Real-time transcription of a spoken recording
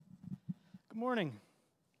morning.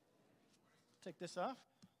 Take this off.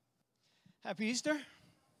 Happy Easter.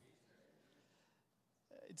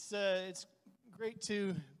 It's great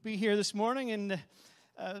to be here this morning, and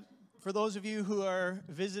for those of you who are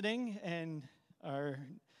visiting and are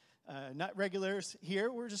not regulars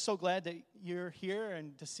here, we're just so glad that you're here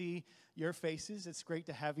and to see your faces. It's great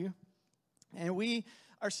to have you. And we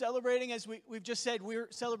are celebrating, as we've just said, we're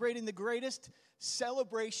celebrating the greatest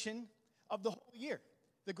celebration of the whole year.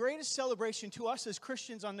 The greatest celebration to us as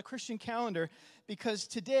Christians on the Christian calendar, because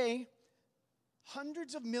today,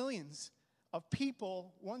 hundreds of millions of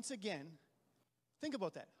people once again, think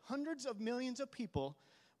about that, hundreds of millions of people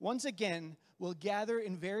once again will gather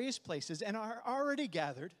in various places and are already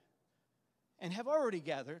gathered and have already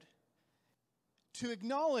gathered to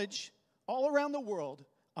acknowledge all around the world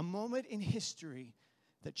a moment in history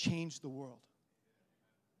that changed the world.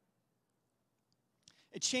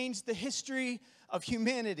 It changed the history of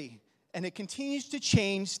humanity, and it continues to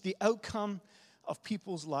change the outcome of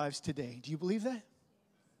people's lives today. Do you believe that?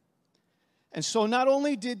 And so not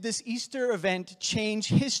only did this Easter event change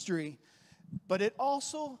history, but it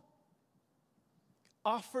also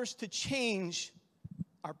offers to change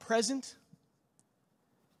our present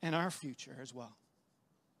and our future as well.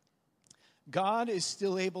 God is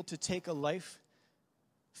still able to take a life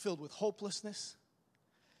filled with hopelessness,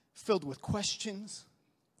 filled with questions,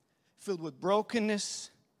 filled with brokenness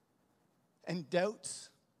and doubts.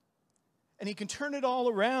 And He can turn it all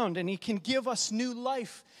around, and He can give us new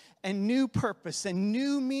life and new purpose and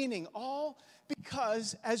new meaning, all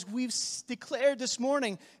because, as we've declared this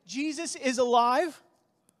morning, Jesus is alive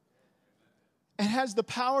and has the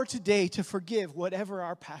power today to forgive whatever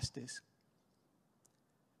our past is.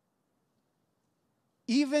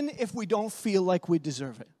 Even if we don't feel like we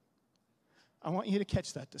deserve it. I want you to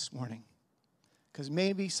catch that this morning. Because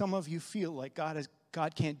maybe some of you feel like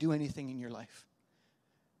God can't do anything in your life.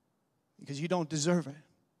 Because you don't deserve it.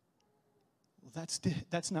 Well,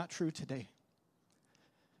 that's not true today.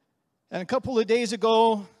 And a couple of days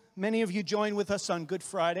ago, many of you joined with us on Good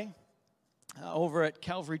Friday over at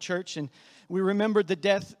Calvary Church. And we remembered the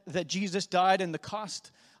death that Jesus died and the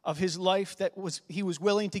cost of His life that He was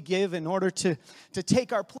willing to give in order to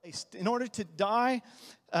take our place, in order to die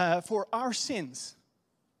for our sins.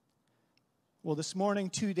 Well, this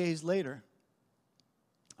morning, 2 days later,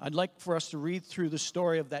 I'd like for us to read through the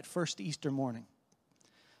story of that first Easter morning,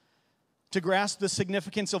 to grasp the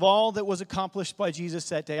significance of all that was accomplished by Jesus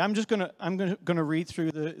that day. I'm gonna read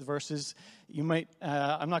through the verses. You might,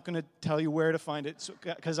 I'm not gonna tell you where to find it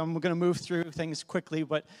because I'm gonna move through things quickly.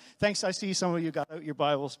 But thanks, I see some of you got out your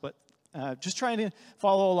Bibles, but just trying to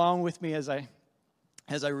follow along with me as I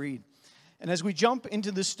read. And as we jump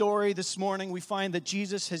into the story this morning, we find that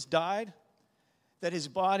Jesus has died, that His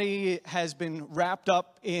body has been wrapped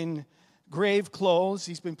up in grave clothes.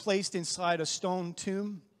 He's been placed inside a stone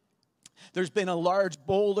tomb. There's been a large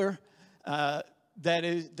boulder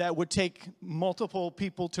that would take multiple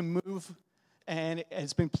people to move, and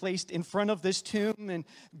it's been placed in front of this tomb, and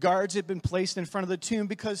guards have been placed in front of the tomb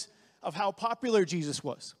because of how popular Jesus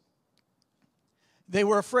was. They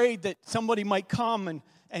were afraid that somebody might come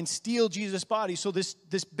and steal Jesus' body. So this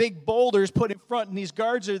big boulder is put in front, and these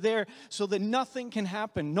guards are there so that nothing can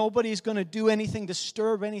happen. Nobody's going to do anything,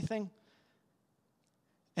 disturb anything.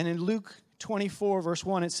 And in Luke 24, verse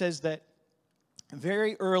 1, it says that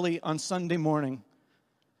very early on Sunday morning,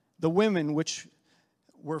 the women, which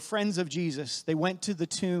were friends of Jesus, they went to the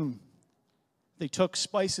tomb. They took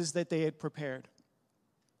spices that they had prepared.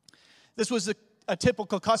 This was a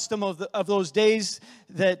typical custom of those days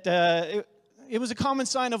that it was a common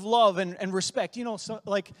sign of love and respect. You know, so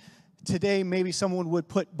like today, maybe someone would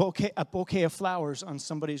put a bouquet of flowers on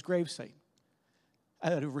somebody's gravesite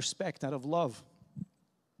out of respect, out of love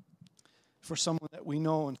for someone that we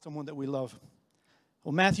know and someone that we love.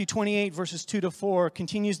 Well, Matthew 28, verses 2 to 4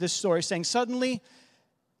 continues this story, saying, "Suddenly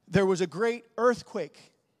there was a great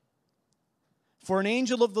earthquake, for an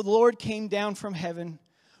angel of the Lord came down from heaven,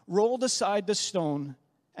 rolled aside the stone,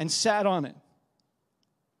 and sat on it."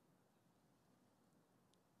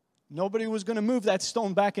 Nobody was going to move that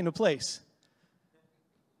stone back into place.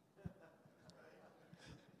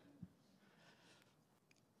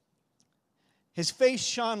 His face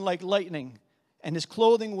shone like lightning, and His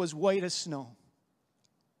clothing was white as snow.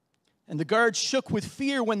 And the guards shook with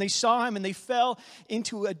fear when they saw Him, and they fell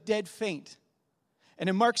into a dead faint. And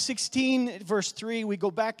in Mark 16, verse 3, we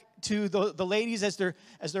go back to the ladies as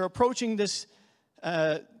they're approaching this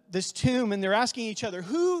tomb, and they're asking each other,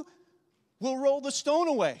 "Who will roll the stone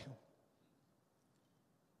away?"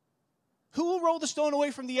 Who will roll the stone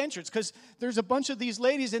away from the entrance? Because there's a bunch of these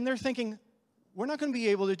ladies, and they're thinking, we're not going to be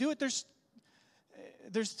able to do it.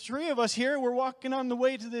 there's 3 of us here. We're walking on the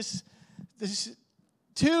way to this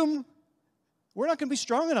tomb. We're not going to be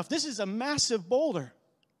strong enough. This is a massive boulder.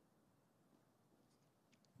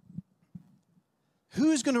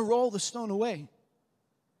 Who's going to roll the stone away?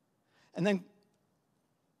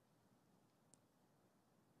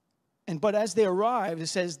 But as they arrived, it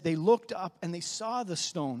says they looked up and they saw the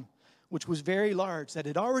stone, which was very large, that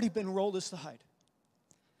had already been rolled aside.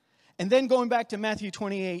 And then going back to Matthew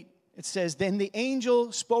 28, it says, then the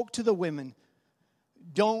angel spoke to the women,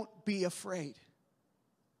 don't be afraid.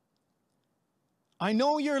 I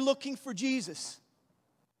know you're looking for Jesus.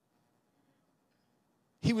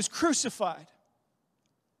 He was crucified.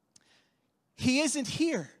 He isn't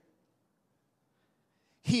here.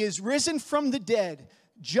 He is risen from the dead,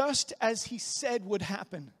 just as he said would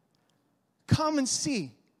happen. Come and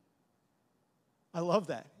see. I love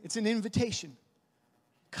that. It's an invitation.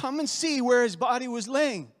 Come and see where his body was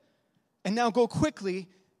laying. And now go quickly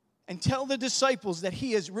and tell the disciples that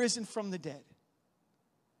he has risen from the dead.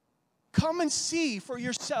 Come and see for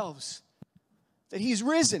yourselves that he's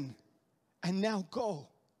risen. And now go.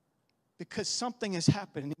 Because something has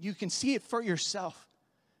happened. You can see it for yourself.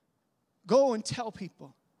 Go and tell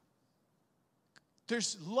people.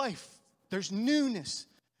 There's life. There's newness.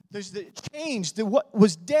 There's the change. What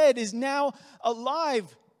was dead is now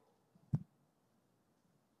alive.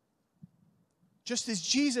 Just as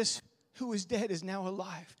Jesus, who was dead, is now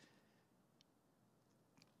alive.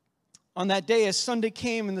 On that day, as Sunday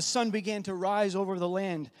came and the sun began to rise over the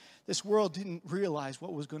land, this world didn't realize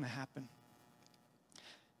what was going to happen.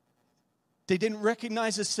 They didn't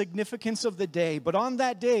recognize the significance of the day. But on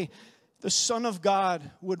that day, the Son of God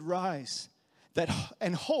would rise.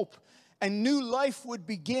 And hope and new life would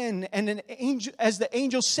begin. And an angel, as the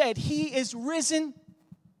angel said, he is risen.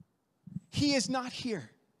 He is not here.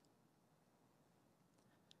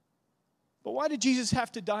 But why did Jesus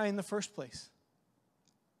have to die in the first place?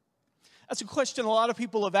 That's a question a lot of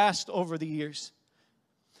people have asked over the years.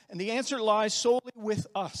 And the answer lies solely with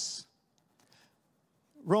us.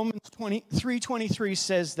 Romans 3:23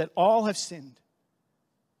 says that all have sinned.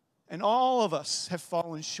 And all of us have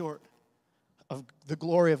fallen short of the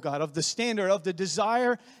glory of God, of the standard, of the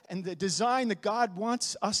desire and the design that God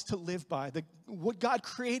wants us to live by, what God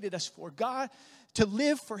created us for. God, to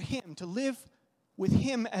live for him, to live with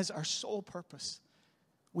him as our sole purpose.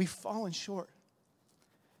 We've fallen short.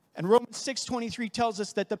 And Romans 6:23 tells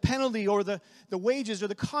us that the penalty or the wages or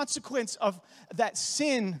the consequence of that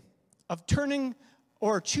sin, of turning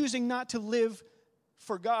or choosing not to live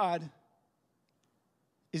for God,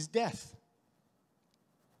 is death.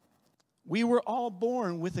 We were all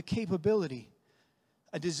born with a capability,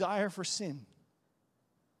 a desire for sin.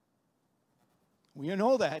 We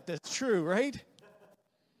know that. That's true, right?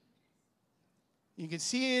 You can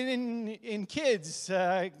see it in kids.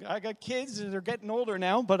 I got kids, and they're getting older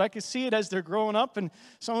now, but I can see it as they're growing up. And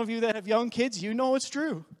some of you that have young kids, you know it's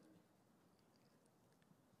true.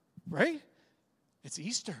 Right? It's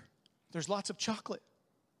Easter. There's lots of chocolate.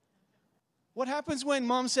 What happens when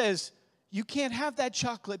mom says, you can't have that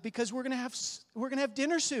chocolate because we're going to have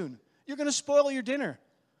dinner soon. You're going to spoil your dinner.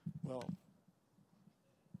 Well,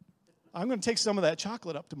 I'm going to take some of that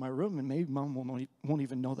chocolate up to my room, and maybe mom won't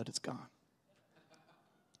even know that it's gone.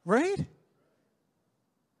 Right?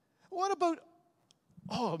 What about,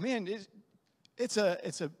 oh man, it's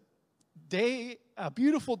a day, a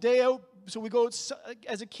beautiful day out. So we go outside,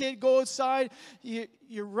 as a kid, go outside.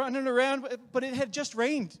 You're running around, but it had just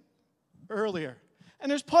rained earlier. And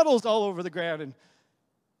there's puddles all over the ground, and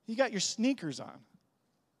you got your sneakers on.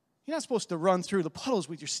 You're not supposed to run through the puddles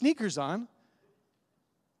with your sneakers on.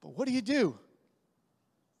 But what do?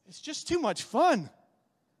 It's just too much fun.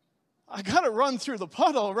 I got to run through the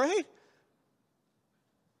puddle, right?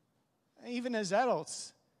 Even as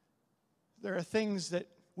adults, there are things that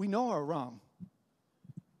we know are wrong,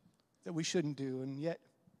 that we shouldn't do, and yet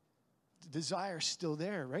the desire's still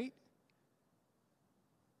there, right?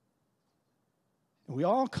 And we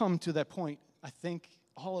all come to that point, I think,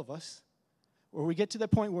 all of us, where we get to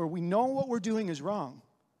that point where we know what we're doing is wrong,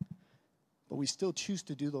 but we still choose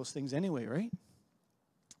to do those things anyway, right?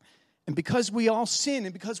 And because we all sin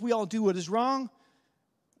and because we all do what is wrong,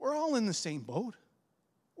 we're all in the same boat.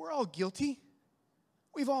 We're all guilty.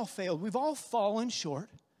 We've all failed. We've all fallen short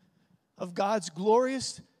of God's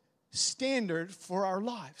glorious standard for our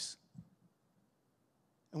lives.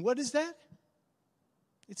 And what is that?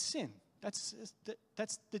 It's sin. That's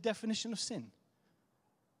the definition of sin.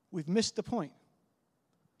 We've missed the point.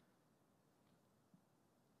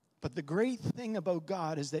 But the great thing about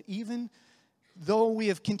God is that even though we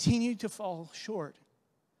have continued to fall short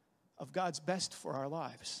of God's best for our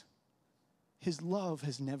lives, His love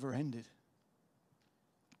has never ended.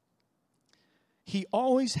 He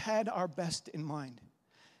always had our best in mind.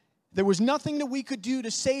 There was nothing that we could do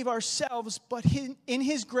to save ourselves, but in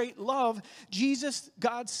His great love, Jesus,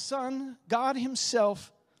 God's Son, God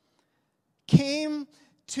Himself, came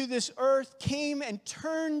to this earth, came and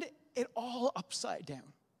turned it all upside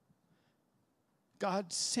down.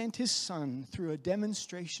 God sent His Son through a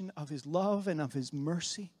demonstration of His love and of His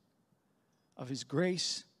mercy, of His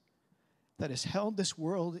grace, that has held this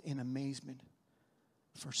world in amazement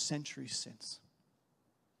for centuries since.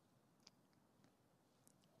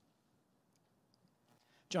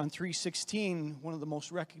 John 3:16, one of the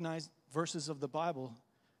most recognized verses of the Bible.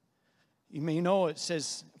 You may know it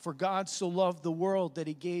says, "For God so loved the world that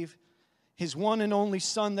He gave His one and only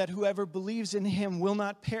Son, that whoever believes in Him will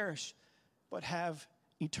not perish, but have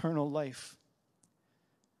eternal life."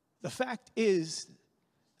 The fact is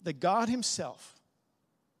that God Himself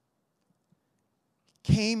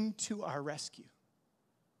came to our rescue.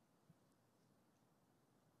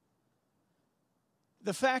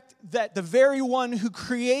 The fact that the very one who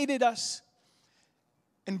created us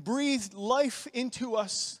and breathed life into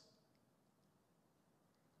us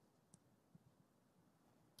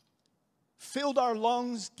filled our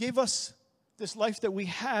lungs, gave us this life that we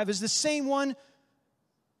have, is the same one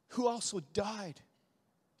who also died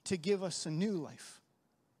to give us a new life.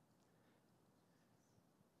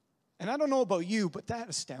 And I don't know about you, but that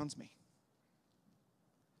astounds me.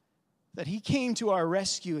 That He came to our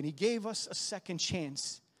rescue and He gave us a second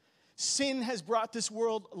chance. Sin has brought this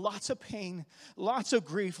world lots of pain, lots of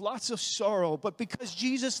grief, lots of sorrow. But because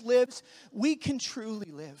Jesus lives, we can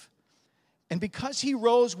truly live. And because He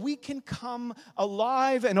rose, we can come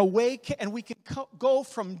alive and awake, and we can go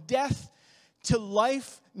from death to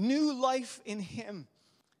life, new life in Him.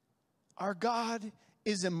 Our God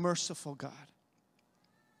is a merciful God.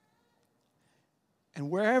 And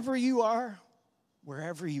wherever you are,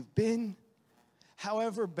 wherever you've been,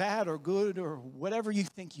 however bad or good or whatever you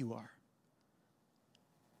think you are,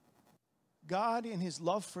 God in His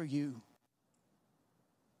love for you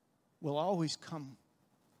will always come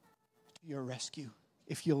to your rescue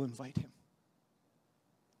if you'll invite Him.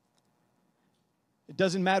 It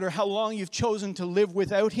doesn't matter how long you've chosen to live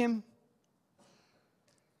without Him.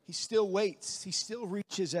 He still waits. He still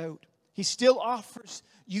reaches out. He still offers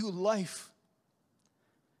you life.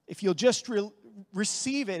 If you'll just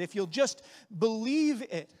receive it, if you'll just believe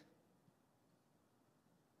it,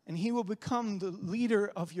 and He will become the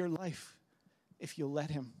leader of your life if you'll let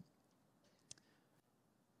Him.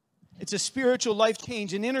 It's a spiritual life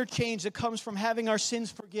change, an inner change that comes from having our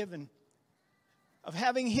sins forgiven, of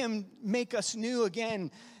having Him make us new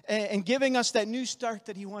again, and giving us that new start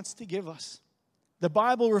that He wants to give us. The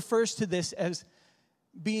Bible refers to this as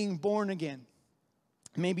being born again.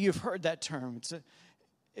 Maybe you've heard that term.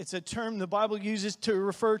 It's a term the Bible uses to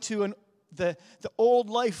refer to the old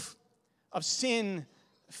life of sin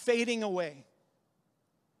fading away.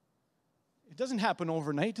 It doesn't happen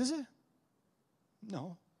overnight, does it?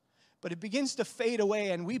 No. But it begins to fade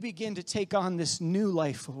away, and we begin to take on this new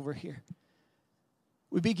life over here.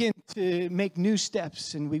 We begin to make new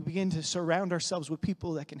steps, and we begin to surround ourselves with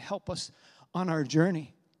people that can help us on our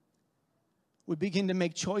journey. We begin to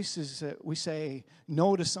make choices that we say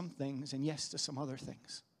no to some things and yes to some other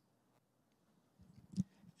things.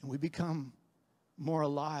 And we become more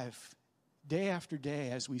alive day after day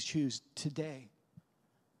as we choose today.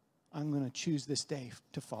 I'm going to choose this day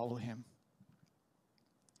to follow Him.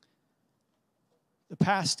 The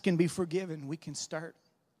past can be forgiven. We can start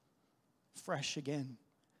fresh again.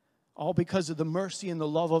 All because of the mercy and the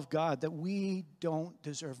love of God that we don't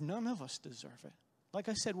deserve. None of us deserve it. Like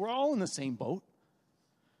I said, we're all in the same boat.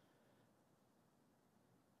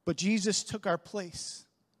 But Jesus took our place.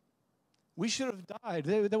 We should have died.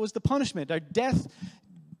 That was the punishment. Our death,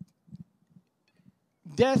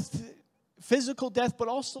 physical death, but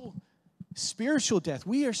also spiritual death.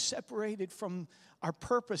 We are separated from our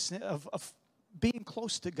purpose of being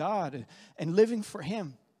close to God and living for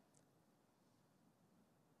Him.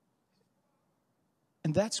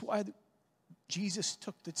 And that's why Jesus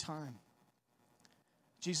took the time.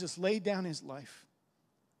 Jesus laid down His life.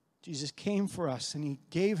 Jesus came for us, and He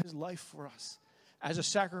gave His life for us as a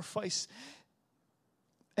sacrifice.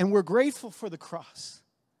 And we're grateful for the cross.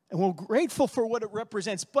 And we're grateful for what it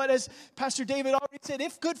represents. But as Pastor David already said,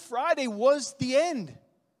 if Good Friday was the end,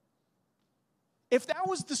 if that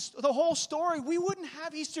was the whole story, we wouldn't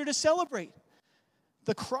have Easter to celebrate.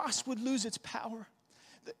 The cross would lose its power.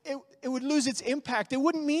 It would lose its impact. It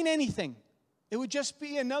wouldn't mean anything. It would just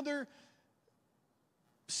be another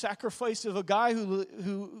sacrifice of a guy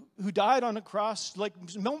who died on a cross like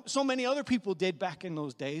so many other people did back in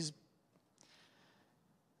those days,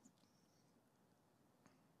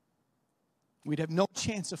 we'd have no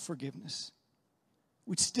chance of forgiveness.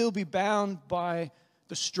 We'd still be bound by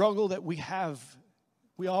the struggle that we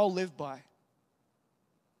all live by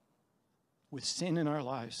with sin in our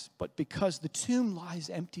lives. But because the tomb lies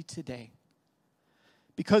empty today,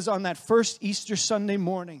 because on that first Easter Sunday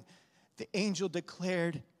morning, the angel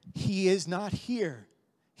declared, he is not here,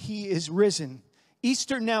 he is risen.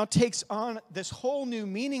 Easter now takes on this whole new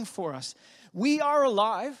meaning for us. We are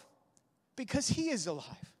alive because he is alive.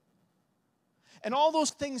 And all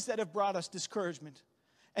those things that have brought us discouragement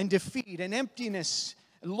and defeat and emptiness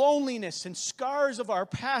and loneliness and scars of our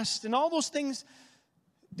past and all those things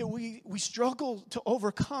that we struggle to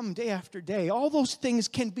overcome day after day, all those things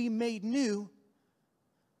can be made new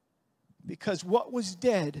because what was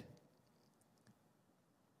dead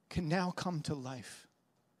can now come to life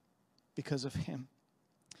because of him.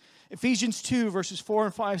 Ephesians 2 verses 4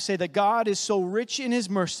 and 5 say that God is so rich in his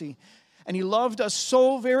mercy and he loved us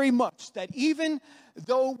so very much that even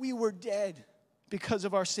though we were dead because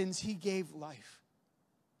of our sins, he gave life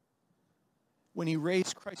when he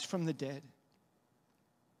raised Christ from the dead.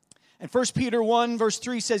 And 1 Peter 1 verse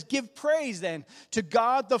 3 says, give praise then to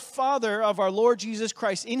God the Father of our Lord Jesus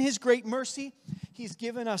Christ. In his great mercy, he's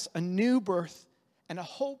given us a new birth and a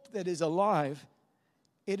hope that is alive.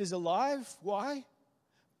 It is alive, why?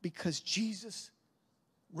 Because Jesus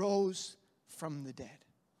rose from the dead.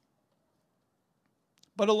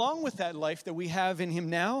 But along with that life that we have in him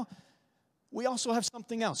now, we also have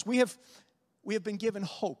something else. We have been given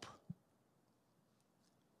hope.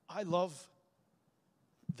 I love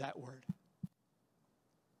that word.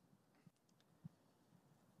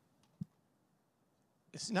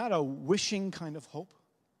 It's not a wishing kind of hope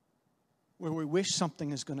where we wish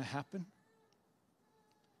something is going to happen,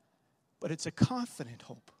 but it's a confident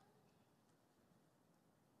hope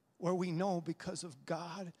where we know because of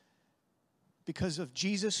God, because of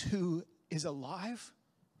Jesus who is alive,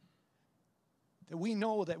 that we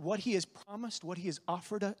know that what he has promised, what he has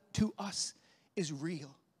offered to us is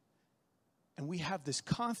real. And we have this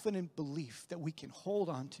confident belief that we can hold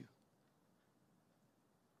on to.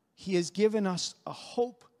 He has given us a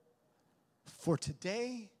hope for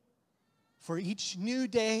today, for each new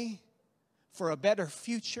day, for a better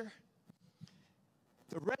future.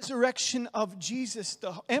 The resurrection of Jesus,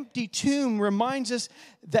 the empty tomb, reminds us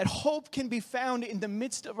that hope can be found in the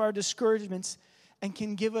midst of our discouragements and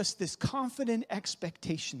can give us this confident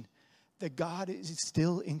expectation that God is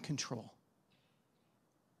still in control.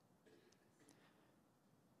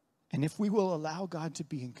 And if we will allow God to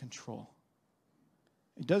be in control,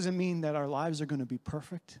 it doesn't mean that our lives are going to be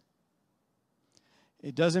perfect.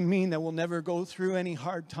 It doesn't mean that we'll never go through any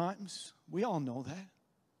hard times. We all know that.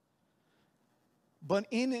 But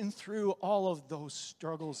in and through all of those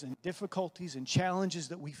struggles and difficulties and challenges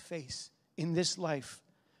that we face in this life,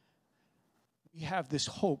 we have this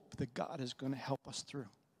hope that God is going to help us through.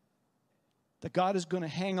 That God is going to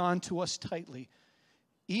hang on to us tightly,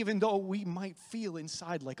 even though we might feel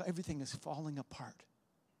inside like everything is falling apart.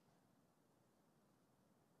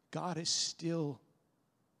 God is still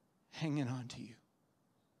hanging on to you.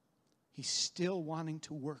 He's still wanting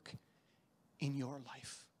to work in your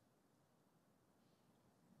life.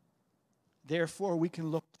 Therefore, we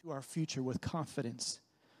can look to our future with confidence.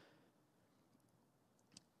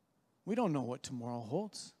 We don't know what tomorrow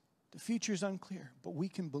holds. The future is unclear, but we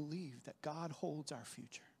can believe that God holds our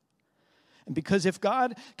future. And because if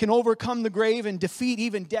God can overcome the grave and defeat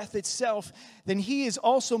even death itself, then he is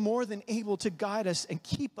also more than able to guide us and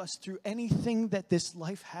keep us through anything that this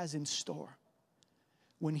life has in store.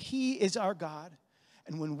 When he is our God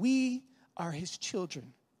and when we are his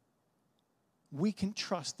children, we can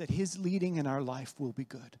trust that his leading in our life will be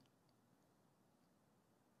good.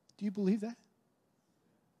 Do you believe that?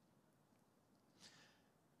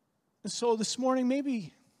 And so this morning,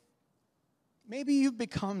 maybe you've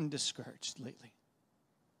become discouraged lately.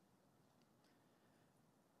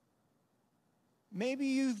 Maybe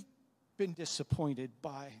you've been disappointed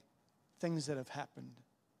by things that have happened.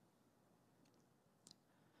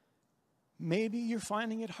 Maybe you're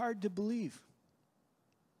finding it hard to believe.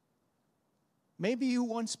 Maybe you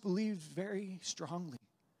once believed very strongly,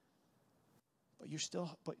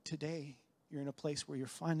 but today you're in a place where you're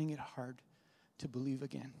finding it hard to believe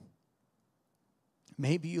again.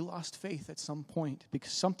 Maybe you lost faith at some point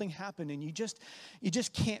because something happened and you just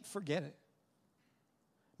can't forget it.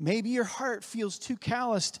 Maybe your heart feels too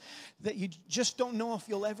calloused that you just don't know if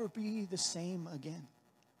you'll ever be the same again.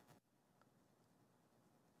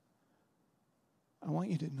 I want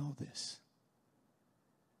you to know this,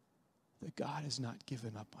 that God has not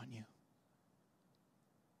given up on you.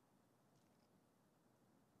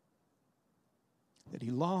 That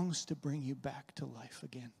he longs to bring you back to life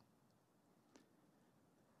again.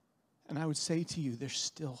 And I would say to you, there's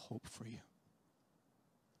still hope for you.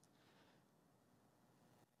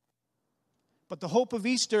 But the hope of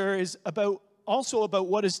Easter is also about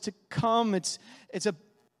what is to come.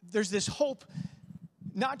 There's this hope,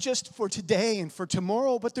 not just for today and for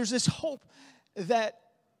tomorrow, but there's this hope that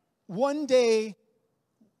one day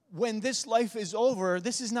when this life is over,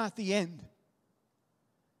 this is not the end.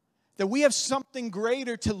 That we have something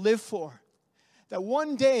greater to live for. That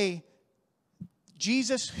one day,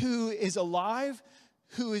 Jesus, who is alive,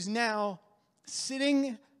 who is now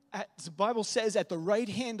sitting, the Bible says, at the right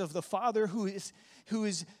hand of the Father, who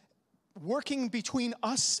is working between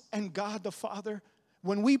us and God the Father.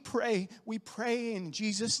 When we pray in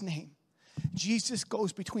Jesus' name. Jesus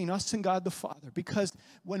goes between us and God the Father, because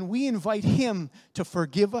when we invite him to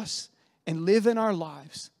forgive us and live in our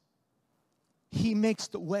lives, he makes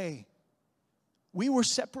the way. We were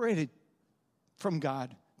separated from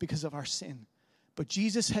God because of our sin. But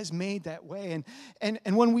Jesus has made that way.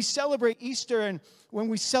 And when we celebrate Easter and when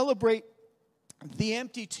we celebrate the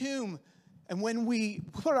empty tomb and when we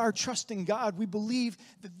put our trust in God, we believe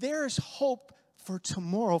that there is hope for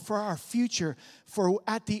tomorrow, for our future, for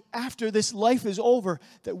after this life is over,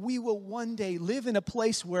 that we will one day live in a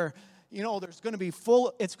place where, it's going to be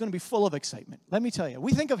full of excitement. Let me tell you,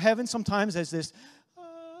 we think of heaven sometimes as this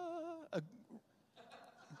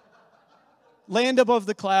land above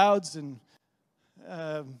the clouds and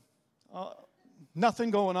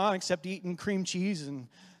nothing going on except eating cream cheese and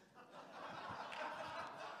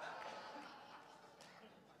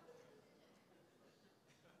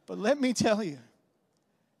but let me tell you,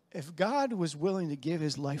 if God was willing to give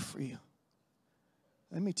his life for you,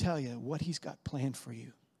 let me tell you, what he's got planned for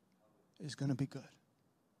you is going to be good.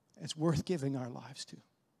 It's worth giving our lives to.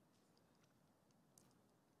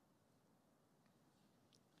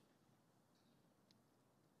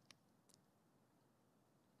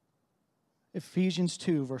 Ephesians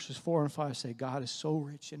 2, verses 4 and 5 say, God is so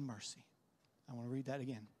rich in mercy. I want to read that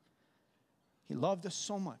again. He loved us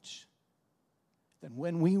so much that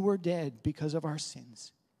when we were dead because of our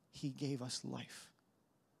sins, he gave us life.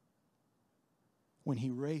 When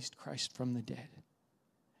he raised Christ from the dead.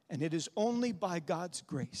 And it is only by God's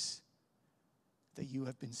grace that you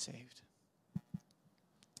have been saved.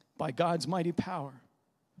 By God's mighty power,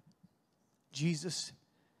 Jesus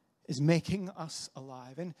is making us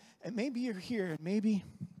alive. And maybe you're here, and maybe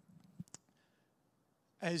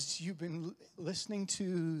as you've been listening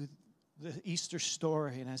to the Easter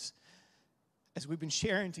story, and as we've been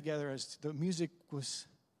sharing together, as the music was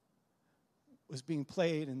being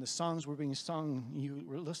played and the songs were being sung, you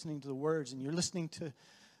were listening to the words, and you're listening to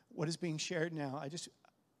what is being shared now,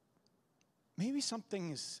 maybe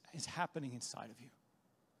something is happening inside of you.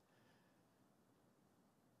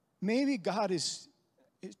 Maybe God is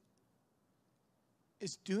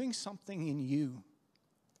doing something in you,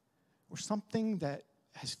 or something that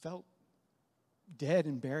has felt dead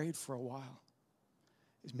and buried for a while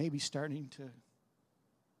is maybe starting to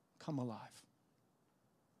come alive.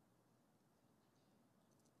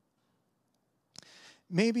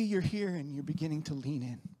 Maybe you're here and you're beginning to lean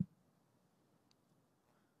in,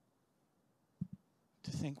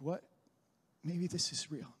 to think, maybe this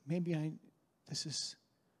is real. Maybe I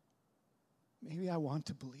want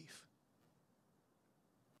to believe.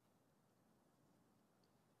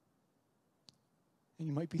 And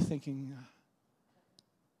you might be thinking,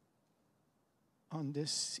 on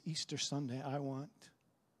this Easter Sunday, I want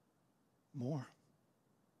more.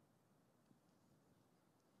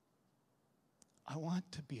 I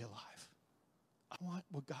want to be alive. I want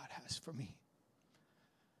what God has for me.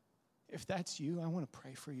 If that's you, I want to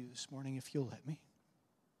pray for you this morning, if you'll let me.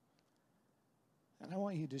 And I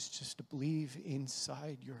want you just to believe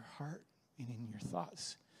inside your heart and in your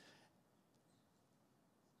thoughts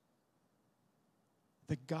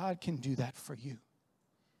that God can do that for you.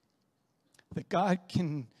 That God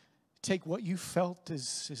can take what you felt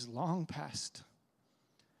is long past.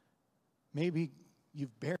 Maybe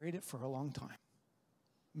you've buried it for a long time.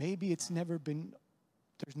 Maybe there's never been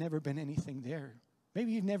anything there.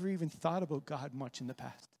 Maybe you've never even thought about God much in the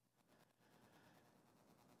past.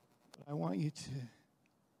 But I want you to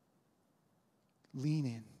lean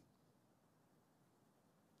in,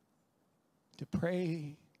 to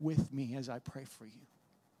pray with me as I pray for you.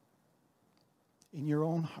 In your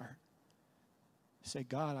own heart, say,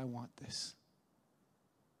 God, I want this.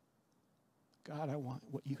 God, I want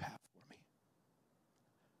what you have for me.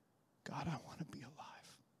 God, I want to be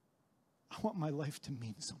alive. I want my life to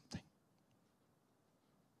mean something.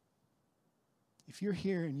 If you're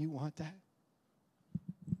here and you want that,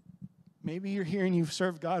 maybe you're here and you've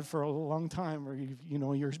served God for a long time, or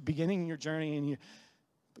you're beginning your journey,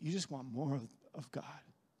 but you just want more of God.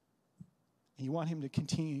 And you want him to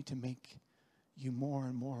continue to make you more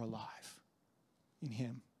and more alive in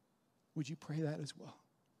him. Would you pray that as well?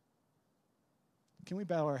 Can we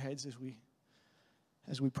bow our heads as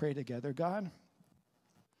we pray together? God,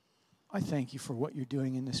 I thank you for what you're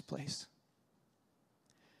doing in this place.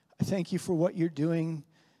 I thank you for what you're doing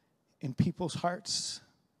in people's hearts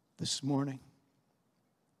this morning.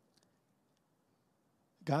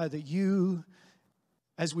 God, that you,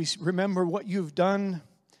 as we remember what you've done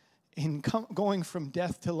in going from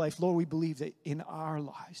death to life, Lord, we believe that in our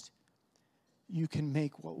lives, you can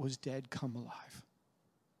make what was dead come alive.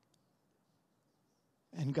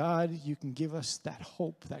 And God, you can give us that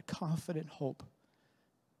hope, that confident hope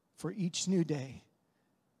for each new day,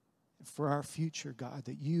 for our future, God,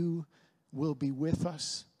 that you will be with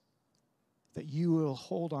us, that you will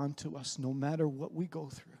hold on to us no matter what we go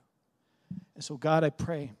through. And so, God, I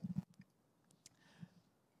pray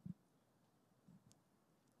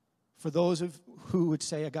for those who would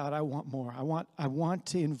say, God, I want more. I want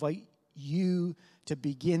to invite you to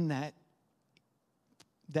begin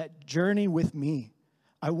that journey with me.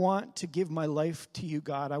 I want to give my life to you,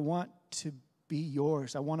 God. I want to be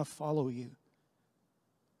yours. I want to follow you.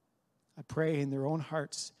 I pray in their own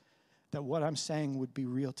hearts that what I'm saying would be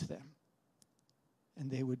real to them.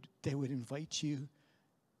 And they would invite you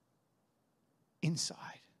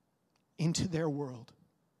inside, into their world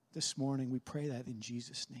this morning. We pray that in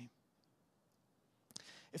Jesus' name.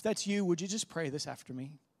 If that's you, would you just pray this after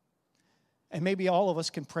me? And maybe all of us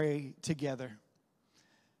can pray together.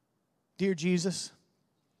 Dear Jesus,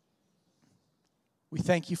 we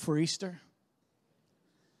thank you for Easter.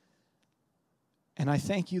 And I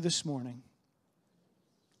thank you this morning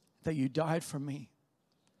that you died for me.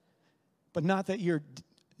 But not that you're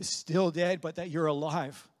still dead, but that you're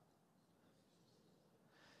alive.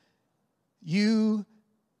 You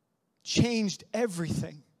changed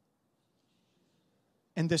everything.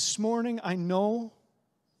 And this morning, I know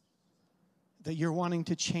that you're wanting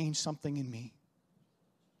to change something in me.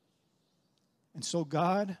 And so,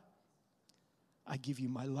 God, I give you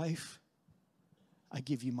my life. I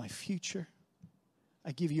give you my future.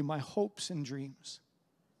 I give you my hopes and dreams.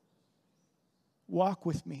 Walk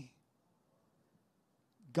with me.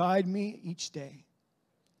 Guide me each day.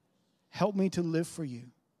 Help me to live for you.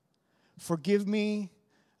 Forgive me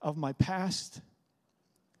of my past,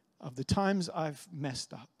 of the times I've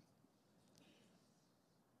messed up.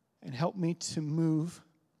 And help me to move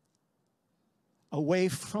away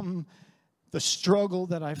from the struggle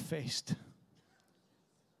that I've faced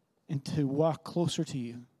and to walk closer to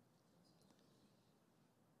you.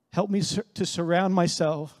 Help me to surround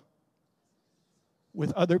myself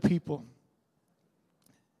with other people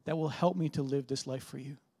that will help me to live this life for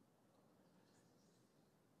you.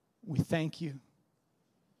 We thank you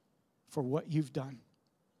for what you've done.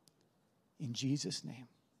 In Jesus' name,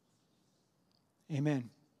 amen.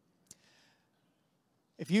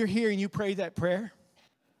 If you're here and you prayed that prayer,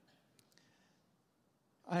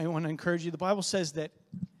 I want to encourage you. The Bible says that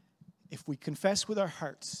if we confess with our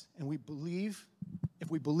hearts and we believe, if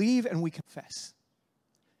we believe and we confess,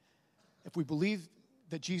 if we believe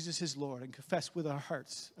that Jesus is Lord and confess with our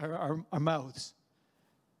hearts, our mouths,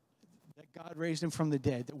 that God raised him from the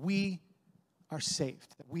dead, that we are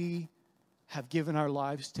saved, that we have given our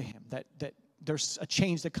lives to him, that there's a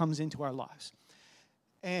change that comes into our lives.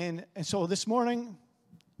 And so this morning,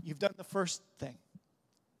 you've done the first thing.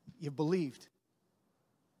 You've believed.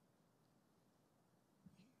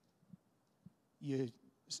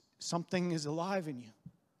 Something is alive in you.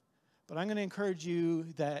 But I'm going to encourage you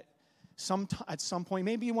that at some point,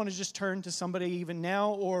 maybe you want to just turn to somebody even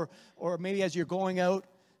now, or maybe as you're going out,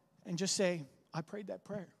 and just say, I prayed that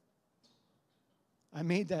prayer. I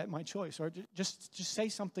made that my choice. Or just say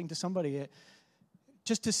something to somebody,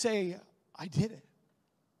 just to say, I did it.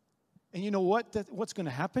 And you know what? What's going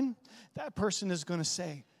to happen? That person is going to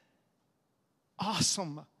say,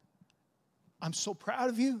 awesome. I'm so proud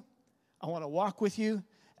of you. I want to walk with you,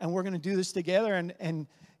 and we're going to do this together. And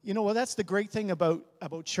you know what? That's the great thing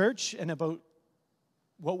about church and about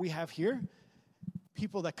what we have here.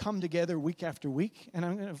 People that come together week after week. And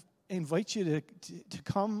I'm going to invite you to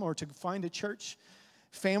come or to find a church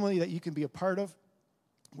family that you can be a part of,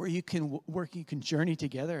 where you can work, you can journey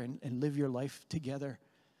together and live your life together,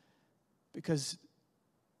 because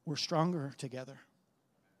we're stronger together.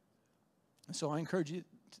 And so I encourage you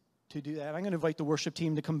to do that. I'm going to invite the worship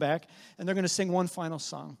team to come back, and they're going to sing one final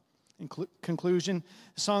song. In conclusion,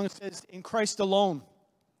 the song says, "In Christ alone,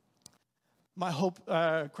 my hope,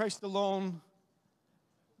 Christ alone,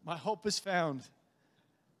 my hope is found."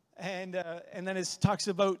 And then it talks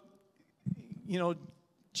about,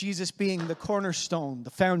 Jesus being the cornerstone, the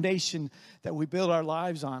foundation that we build our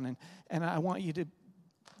lives on. And I want you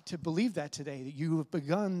to believe that today, that you have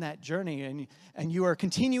begun that journey and you are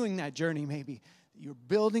continuing that journey maybe. You're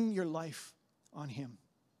building your life on Him.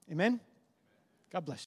 Amen? God bless you.